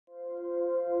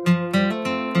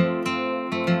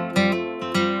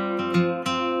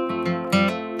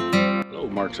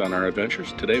Parks on our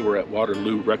adventures. Today we're at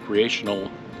Waterloo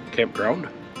Recreational Campground.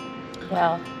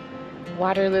 Well,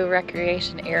 Waterloo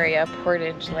Recreation Area,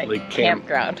 Portage Lake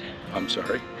Campground. I'm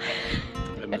sorry,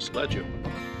 I misled you.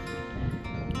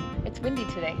 It's windy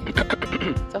today,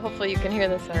 so hopefully you can hear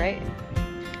this all right.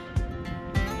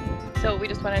 So we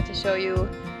just wanted to show you,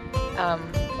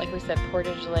 like we said,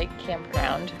 Portage Lake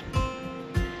Campground.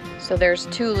 So there's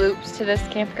 2 loops to this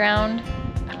campground.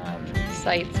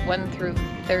 Sites 1 through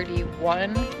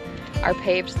 31 are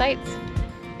paved sites,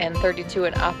 and 32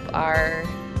 and up are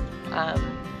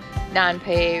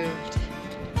non-paved,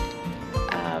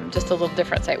 just a little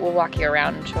different site. We'll walk you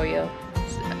around and show you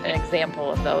an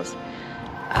example of those.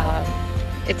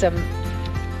 It's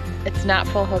not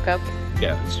full hookup.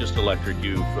 Yeah, it's just electric.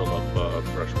 You fill up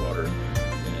fresh water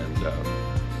and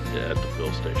yeah, at the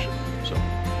fill station. So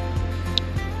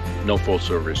no full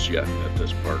service yet at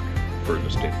this park for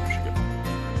the state of Michigan.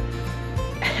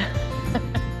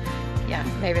 Yeah,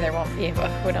 maybe there won't be, but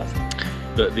who knows?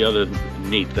 The other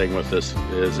neat thing with this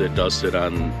is it does sit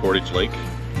on Portage Lake,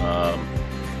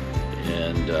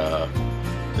 and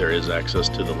there is access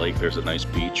to the lake. There's a nice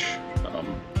beach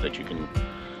that you can,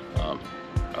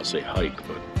 I'll say hike,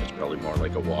 but it's probably more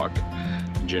like a walk,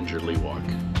 gingerly walk.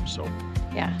 So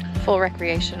yeah, full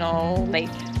recreational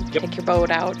lake. Yep. Take your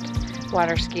boat out,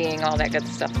 water skiing, all that good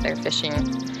stuff there, fishing,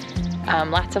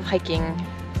 lots of hiking,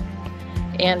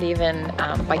 and even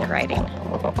bike riding.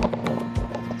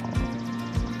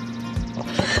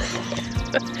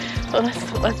 So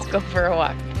let's go for a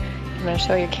walk. I'm going to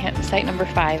show you site number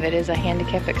 5. It is a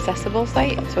handicap accessible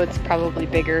site, so it's probably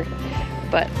bigger,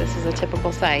 but this is a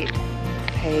typical site.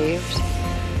 Paved,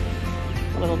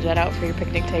 a little jet out for your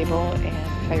picnic table, and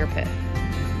fire pit.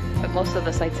 But most of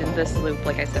the sites in this loop,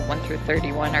 like I said, 1 through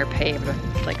 31 are paved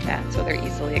like that, so they're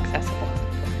easily accessible.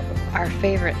 Our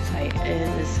favorite site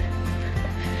is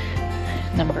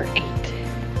number 8,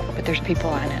 but there's people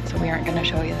on it, so we aren't going to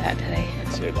show you that today.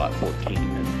 I'd say lot 14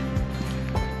 and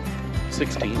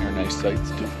 16 are nice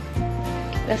sites too.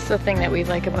 That's the thing that we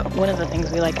like about, one of the things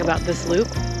we like about this loop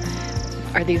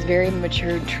are these very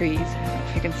matured trees. I don't know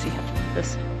if you can see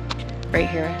this right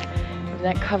here. And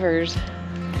that covers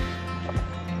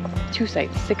 2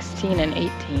 sites, 16 and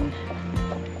 18.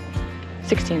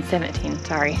 16, 17,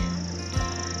 sorry.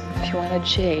 If you wanted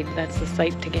shade, that's the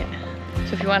site to get.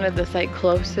 So if you wanted the site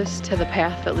closest to the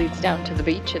path that leads down to the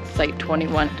beach, it's site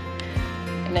 21.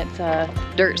 And it's a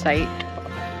dirt site,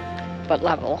 but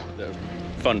level. The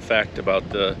fun fact about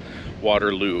the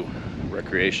Waterloo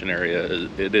Recreation Area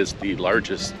is it is the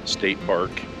largest state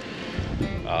park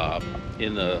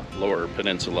in the lower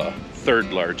peninsula,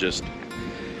 3rd largest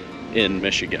in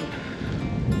Michigan.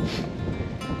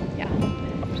 Yeah.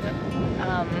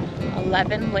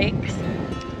 11 lakes,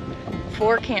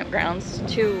 4 campgrounds,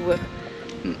 2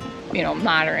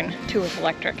 modern, 2 with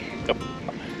electric. Yep.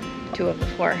 2 of the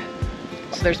 4.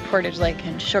 So there's Portage Lake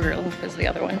and Sugarloaf is the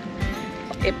other one.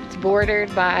 It's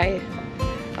bordered by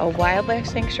a wildlife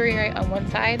sanctuary right on one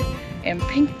side and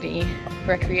Pinckney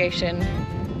Recreation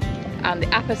on the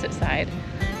opposite side.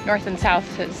 North and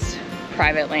south is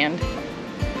private land.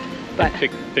 But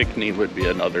Pinckney would be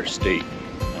another state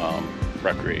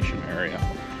recreation area.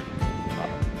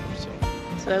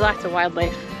 So there's lots of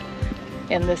wildlife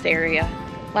in this area.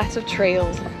 Lots of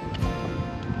trails.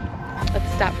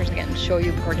 Let's stop for a second and show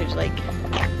you Portage Lake.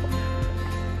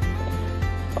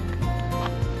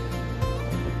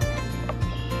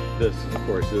 This, of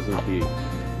course, isn't the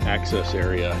access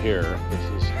area here.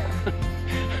 This is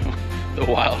the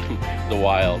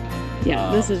wild. Yeah,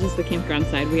 this is just the campground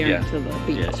side. We aren't to the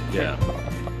beach. Yeah.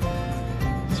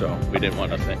 So we didn't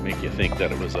want to make you think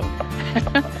that it was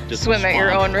just swim at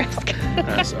your own risk.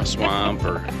 A swamp,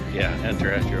 or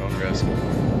enter at your own risk.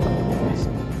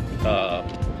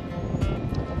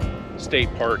 State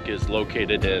Park is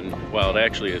located in, well, it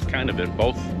actually is kind of in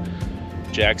both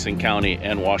Jackson County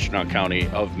and Washtenaw County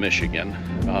of Michigan.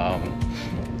 And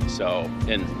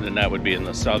that would be in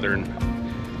the southern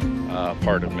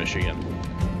part of Michigan,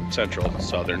 central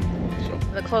southern. So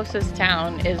the closest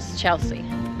town is Chelsea,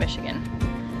 Michigan,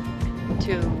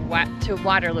 to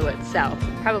Waterloo itself.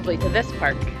 Probably to this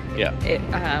park. Yeah.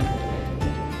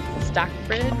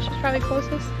 Stockbridge is probably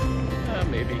closest.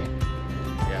 Maybe.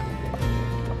 Yeah.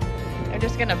 I'm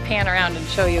just gonna pan around and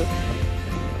show you.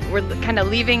 We're kind of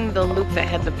leaving the loop that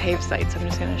had the paved sites. I'm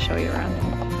just gonna show you around.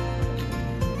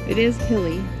 It is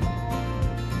hilly.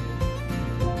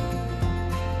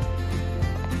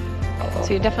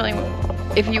 So you definitely,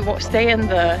 if you stay in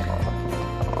the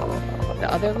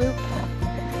other loop,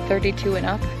 32 and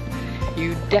up,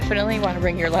 you definitely want to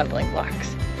bring your leveling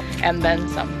blocks, and then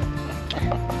some.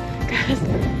 Because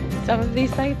Some of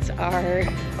these sites are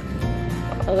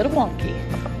a little wonky.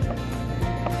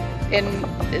 And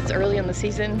it's early in the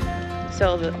season,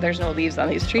 so there's no leaves on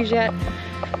these trees yet,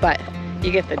 but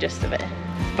you get the gist of it.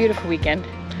 Beautiful weekend,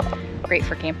 great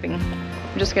for camping.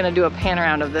 I'm just gonna do a pan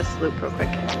around of this loop real quick.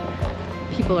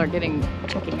 People are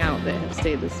checking out that have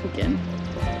stayed this weekend.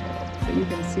 So you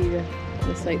can see the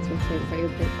sites with their fire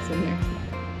pits and their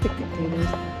picnic tables.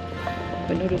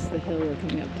 But notice the hill we're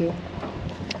coming up to.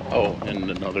 Oh,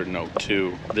 and another note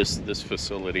too, this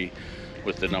facility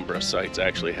with the number of sites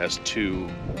actually has 2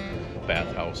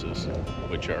 bathhouses,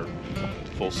 which are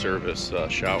full service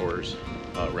showers,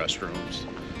 restrooms.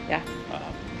 Yeah.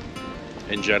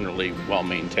 And generally well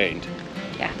maintained.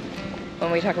 Yeah.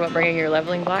 When we talk about bringing your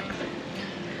leveling blocks.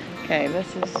 Okay,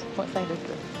 this is, what site is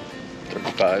this?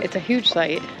 35. It's a huge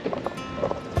site.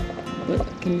 But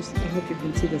can you? I hope you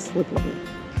can see the slip of it.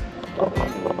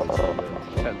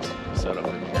 Tents set up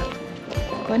in here.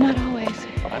 But not always.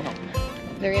 I know.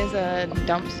 There is a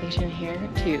dump station here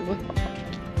too.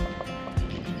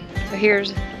 So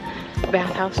here's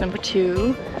bathhouse number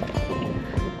 2.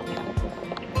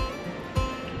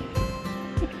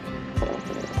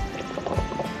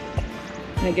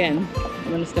 And again, I'm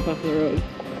going to step off the road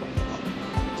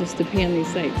just to pan these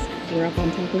sites. We're up on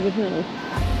top of a hill.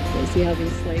 So see how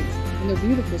these sites, and they're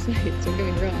beautiful sites, don't get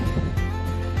me wrong.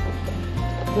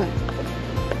 But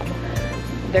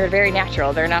They're very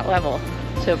natural, they're not level.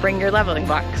 So bring your leveling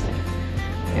blocks.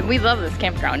 And we love this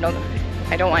campground.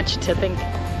 I don't want you to think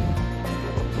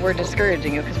we're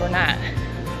discouraging you, because we're not.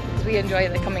 We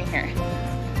enjoy coming here.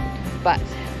 But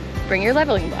bring your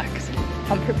leveling blocks.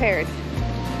 Come prepared.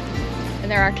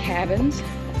 And there are cabins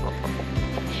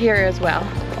here as well.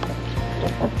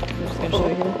 I'm just going to show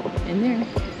you in there.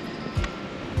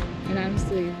 And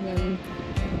honestly, when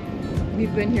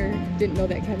we've been here, didn't know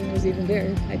that cabin was even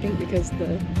there. I think because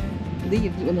the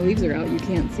leaves, when the leaves are out, you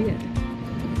can't see it.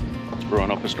 It's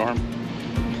brewing up a storm.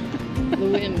 The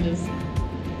wind is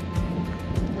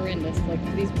horrendous.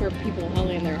 Like, these poor people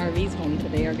hauling their RVs home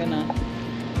today are gonna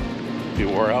Be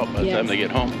wore out by the time they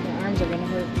get home. Their arms are gonna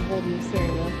hurt from holding the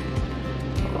steering wheel.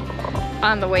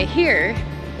 On the way here,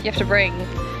 you have to bring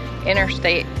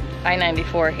Interstate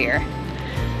I-94 here.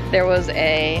 There was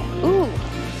a, ooh,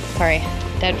 sorry,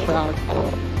 dead frog.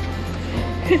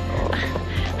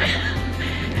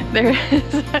 There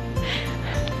is,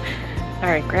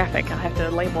 alright, graphic, I'll have to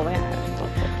label that.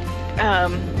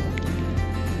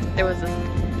 There was a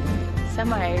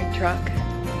semi-truck,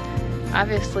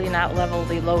 obviously not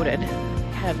levelly loaded,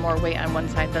 had more weight on one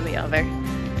side than the other,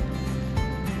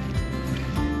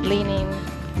 leaning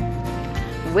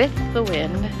with the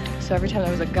wind, so every time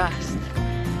there was a gust,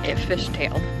 it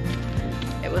fishtailed.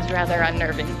 It was rather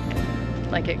unnerving,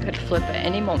 like it could flip at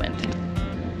any moment.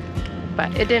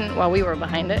 But it didn't while we were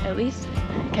behind it, at least.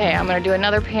 Okay, I'm gonna do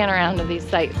another pan around of these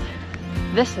sites.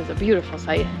 This is a beautiful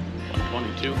site.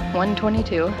 122.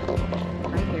 122.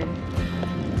 Right here.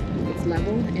 It's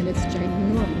level and it's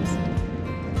ginormous.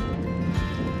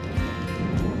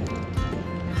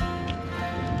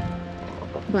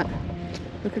 But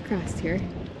look across here.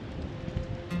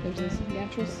 There's this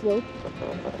natural slope.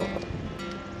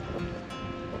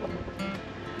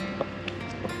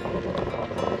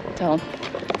 So,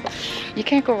 you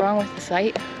can't go wrong with the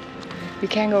site. You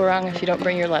can go wrong if you don't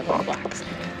bring your leveling blocks.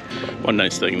 One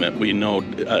nice thing that we know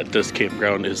at this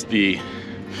campground is the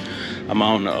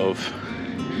amount of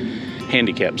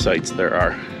handicap sites there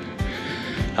are.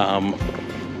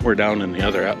 We're down in the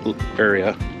other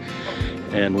area,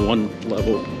 and one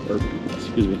level, or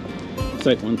excuse me,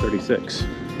 site 136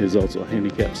 is also a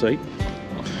handicap site.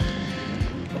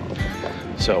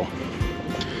 So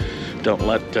don't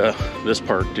let this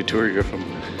park detour you from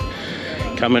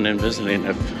coming and visiting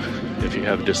if you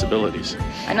have disabilities.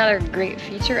 Another great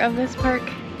feature of this park,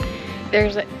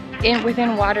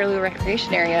 within Waterloo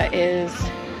Recreation Area is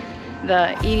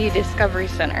the Edie Discovery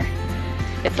Center.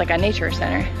 It's like a nature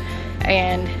center,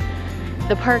 and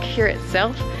the park here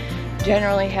itself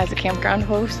generally has a campground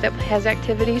host that has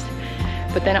activities,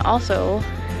 but then also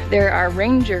there are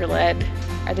ranger-led,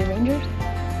 are they rangers?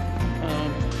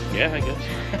 Yeah, I guess.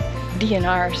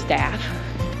 DNR staff,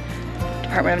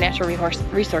 Department of Natural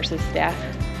Resources staff,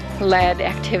 led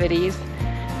activities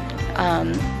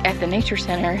at the nature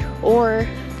center or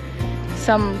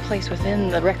some place within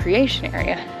the recreation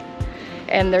area.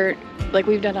 And they're, like,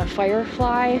 we've done a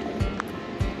firefly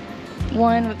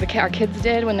one that our kids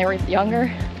did when they were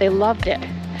younger. They loved it.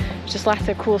 Just lots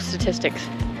of cool statistics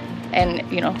and,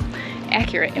 you know,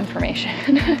 accurate information.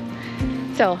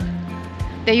 So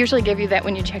they usually give you that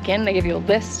when you check in. They give you a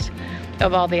list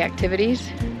of all the activities,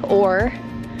 or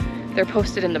they're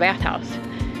posted in the bathhouse.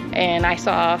 And I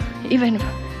saw even,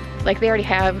 like they already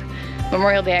have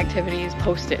Memorial Day activities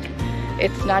posted.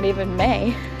 It's not even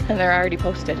May and they're already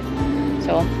posted.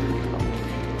 So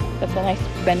that's a nice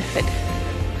benefit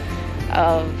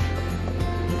of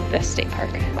this state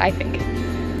park, I think.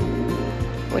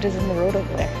 What is in the road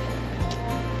over there?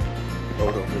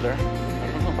 Road over there?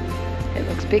 I don't know. It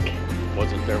looks big.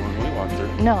 Wasn't there when we walked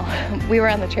through. No, we were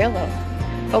on the trail though.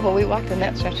 Oh, but we walked in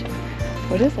that stretch.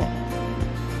 What is it?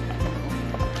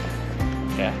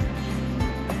 Yeah.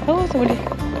 Oh, somebody.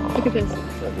 Look at this.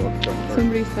 Sidewalk truck park.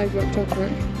 Somebody's sidewalk truck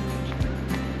park.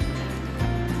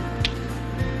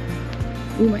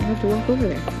 We might have to walk over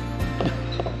there.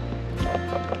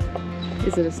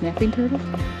 Is it a snapping turtle?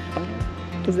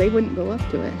 Because they wouldn't go up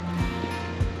to it.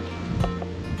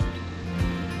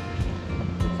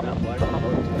 It's not black or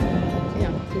white.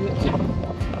 Yeah. So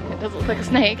It does look like a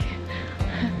snake.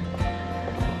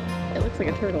 it looks like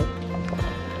a turtle.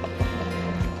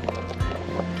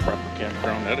 Proper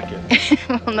campground etiquette.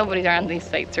 Well, nobody's on these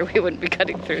sites or we wouldn't be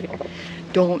cutting through here.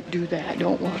 Don't do that.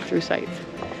 Don't walk through sites.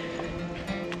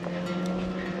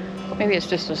 Maybe it's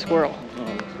just a squirrel.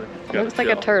 Oh, It looks like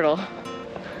a turtle.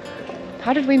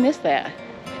 How did we miss that?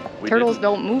 Turtles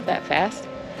don't move that fast.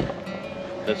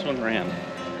 This one ran.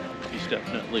 He's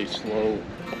definitely slow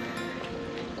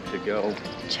to go.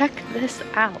 Check this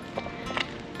out.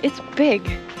 It's big.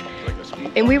 Like a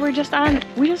speed And we were just on,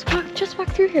 we just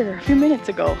walked through here a few minutes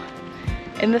ago.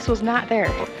 And this was not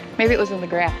there. Maybe it was in the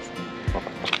grass.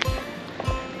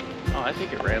 Oh, I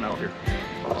think it ran out here.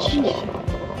 Sheesh. I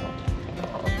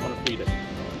want to feed it.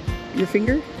 Your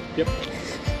finger? Yep.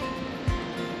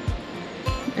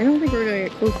 I don't think we're gonna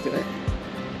get close to it.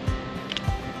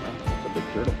 It's a big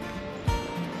turtle.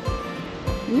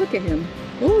 Look at him.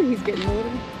 Oh, he's getting a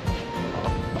little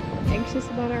anxious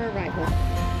about our arrival.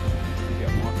 You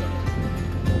got moss on it.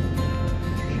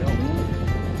 Shell. I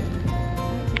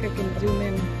think I can zoom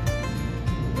in.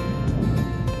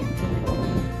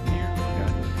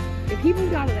 If he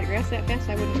moved out of that grass that fast,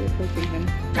 I wouldn't be approaching him.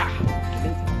 Yeah.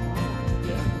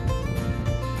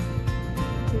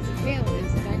 His tail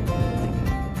is kind of like...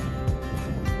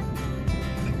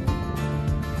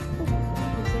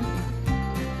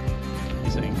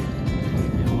 He's saying,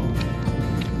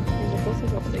 There's a postal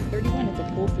code site 31, it's a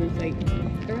pull-through site.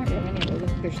 There aren't very many of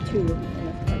those. There's 2 in the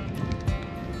park.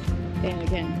 And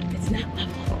again, it's not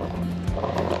level.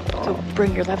 So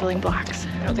bring your leveling blocks. I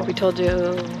don't think we told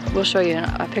you. We'll show you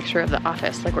a picture of the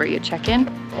office, like where you check in.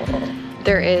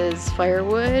 There is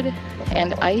firewood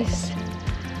and ice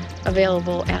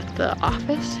available at the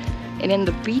office. And in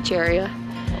the beach area,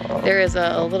 there is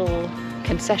a little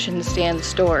concession stand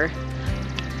store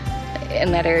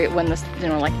in that area when this, you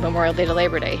know, like Memorial Day to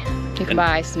Labor Day. You can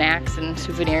buy snacks and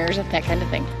souvenirs and that kind of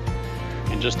thing.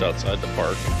 and just outside the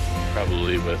park,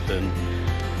 probably within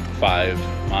 5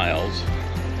 miles,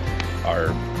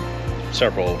 are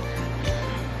several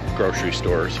grocery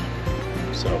stores.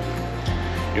 So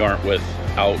you aren't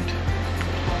without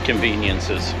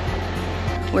conveniences.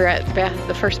 We're at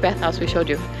the first bathhouse we showed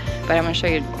you, but I'm going to show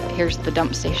you. Here's the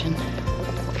dump station.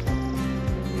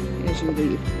 As you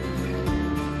leave,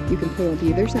 you can pull up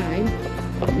either side.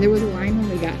 And there was a line when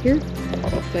we got here,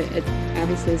 but it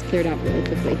obviously is cleared out really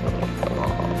quickly.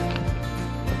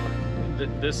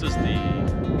 This is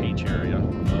the beach area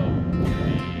of the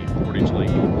Portage Lake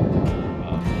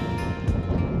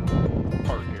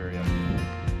park area,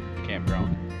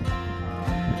 campground.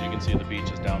 As you can see, the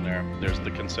beach is down there. There's the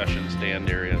concession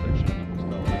stand area that Shannon was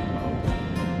telling me about,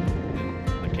 and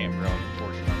the campground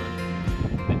portion of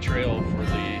it. The trail for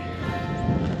the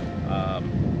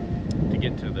to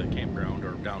get to the campground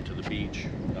or down to the beach,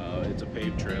 it's a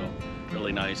paved trail,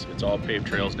 really nice. It's all paved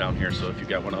trails down here, so if you've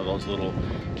got one of those little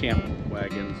camp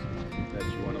wagons that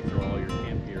you want to throw all your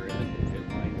camp gear in, it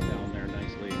lines down there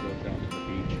nicely and goes down to the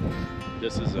beach.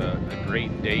 This is a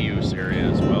great day use area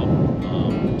as well,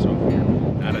 so if you're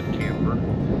not a camper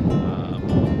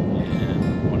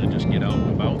and want to just get out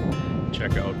and about,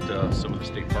 check out some of the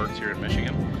state parks here in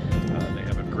Michigan. They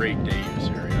have a great day use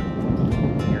area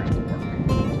here in the park.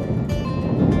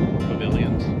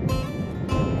 Pavilions,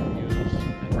 views,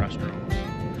 and restrooms.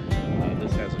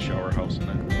 This has a shower house in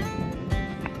it.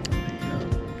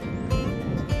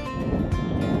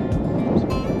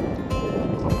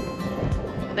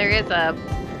 There is a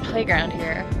playground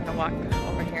here. I'm gonna walk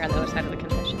over here on the other side of the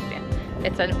concession stand.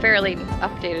 It's a fairly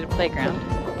updated playground.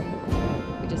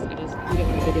 We don't want to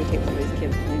videotape somebody's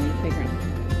kids playing on the playground.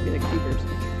 It'd be like creepers.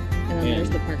 And then there's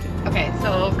the parking. Okay, so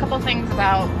a couple things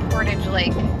about Portage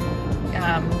Lake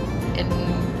in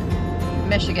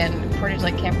Michigan, Portage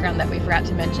Lake Campground that we forgot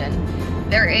to mention.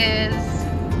 There is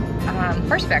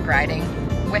horseback riding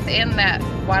within that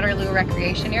Waterloo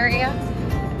Recreation Area.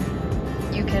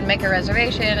 You can make a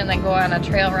reservation and then go on a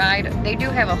trail ride. They do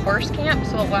have a horse camp,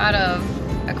 so a lot of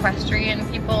equestrian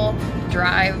people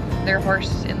drive their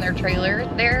horse in their trailer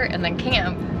there and then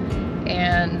camp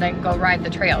and then go ride the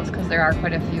trails, because there are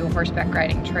quite a few horseback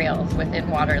riding trails within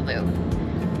Waterloo.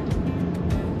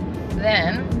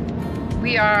 Then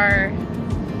we are,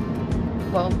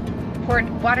 well,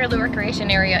 Waterloo Recreation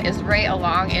Area is right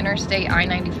along Interstate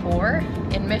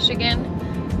I-94 in Michigan.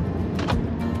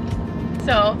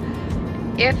 So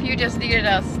if you just needed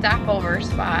a stopover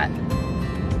spot,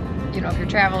 you know, if you're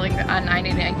traveling on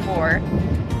I-94,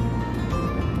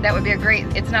 that would be a great,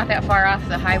 it's not that far off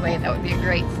the highway, that would be a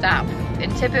great stop.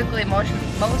 And typically most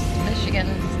Michigan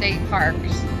state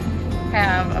parks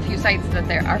have a few sites that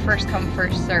are first come,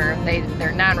 first serve.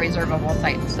 They're non-reservable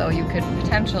sites, so you could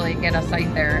potentially get a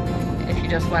site there if you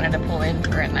just wanted to pull in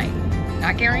for a night.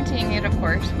 Not guaranteeing it, of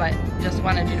course, but just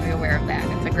wanted you to be aware of that.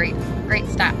 It's a great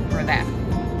stop for that.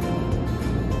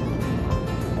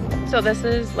 So this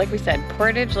is, like we said,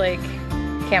 Portage Lake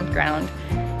Campground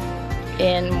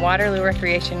in Waterloo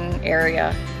Recreation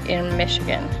Area in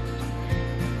Michigan.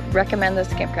 Recommend this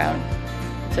campground.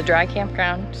 It's a dry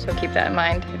campground, so keep that in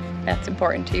mind if that's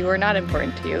important to you or not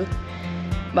important to you.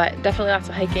 But definitely lots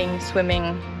of hiking,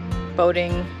 swimming,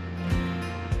 boating,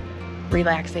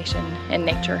 relaxation, and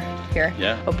nature here.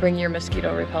 Yeah. I'll bring your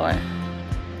mosquito repellent.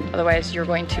 Otherwise, you're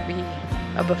going to be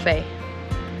a buffet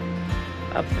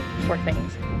for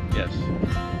things. Yes.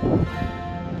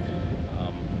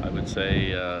 I would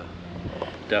say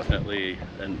definitely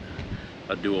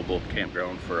a doable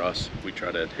campground for us. We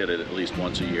try to hit it at least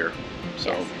once a year.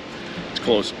 So yes. It's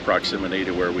close proximity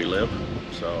to where we live.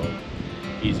 So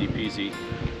easy peasy.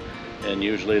 And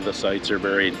usually the sites are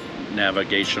very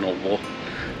navigational.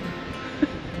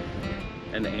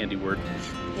 And the handy word.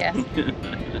 Yes.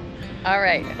 All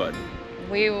right. But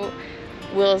we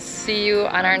will see you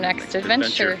on our next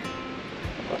adventure.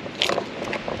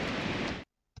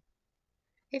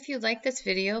 If you like this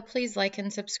video, please like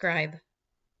and subscribe.